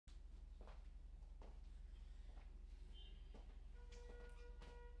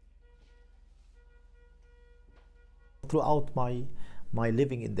throughout my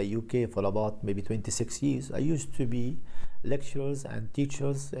living in the UK for about maybe 26 years, I used to be lecturers and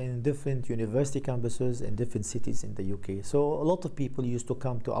teachers in different university campuses in different cities in the UK. So a lot of people used to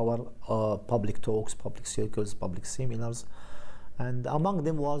come to our public talks, public circles, public seminars, and among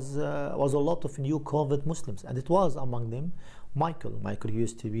them was a lot of new convert Muslims, and it was among them Michael. Michael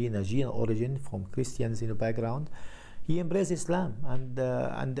used to be Nigerian origin from Christians background. He embraced Islam,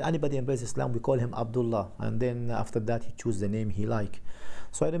 and anybody embraces Islam, we call him Abdullah, and then after that he chose the name he liked.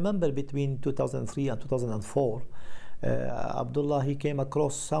 So I remember between 2003 and 2004, Abdullah, he came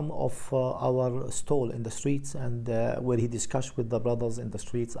across some of our stall in the streets, and where he discussed with the brothers in the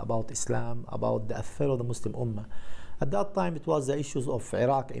streets about Islam, about the affair of the Muslim ummah. At that time it was the issues of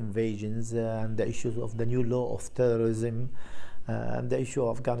Iraq invasions and the issues of the new law of terrorism, and the issue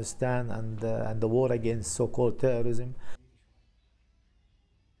of Afghanistan and the war against so-called terrorism.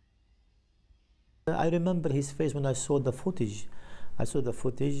 I remember his face when I saw the footage.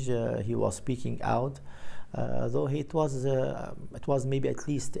 He was speaking out, though it was maybe at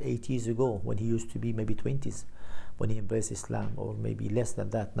least 8 years ago, when he used to be maybe 20s when he embraced Islam, or maybe less than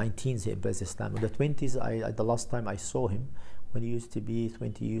that, 19s he embraced Islam. In the 20s, the last time I saw him, when he used to be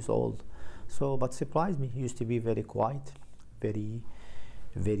 20 years old. So, but surprised me, he used to be very quiet,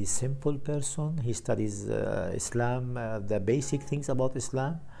 very simple person. He studies Islam, the basic things about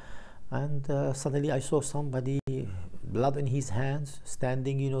Islam, and suddenly I saw somebody, blood in his hands,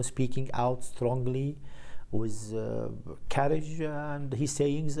 standing, speaking out strongly with courage, and his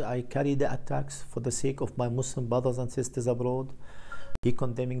sayings, I carry the attacks for the sake of my Muslim brothers and sisters abroad. He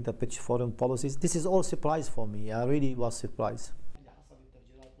condemning the British foreign policies. This is all surprise for me. I really was surprised.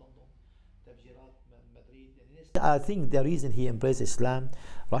 I think the reason he embraced Islam,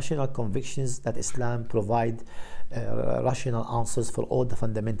 rational convictions that Islam provide rational answers for all the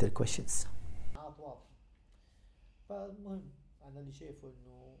fundamental questions. فالمهم أنا اللي شايفه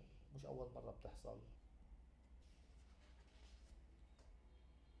إنه مش أول مرة بتحصل.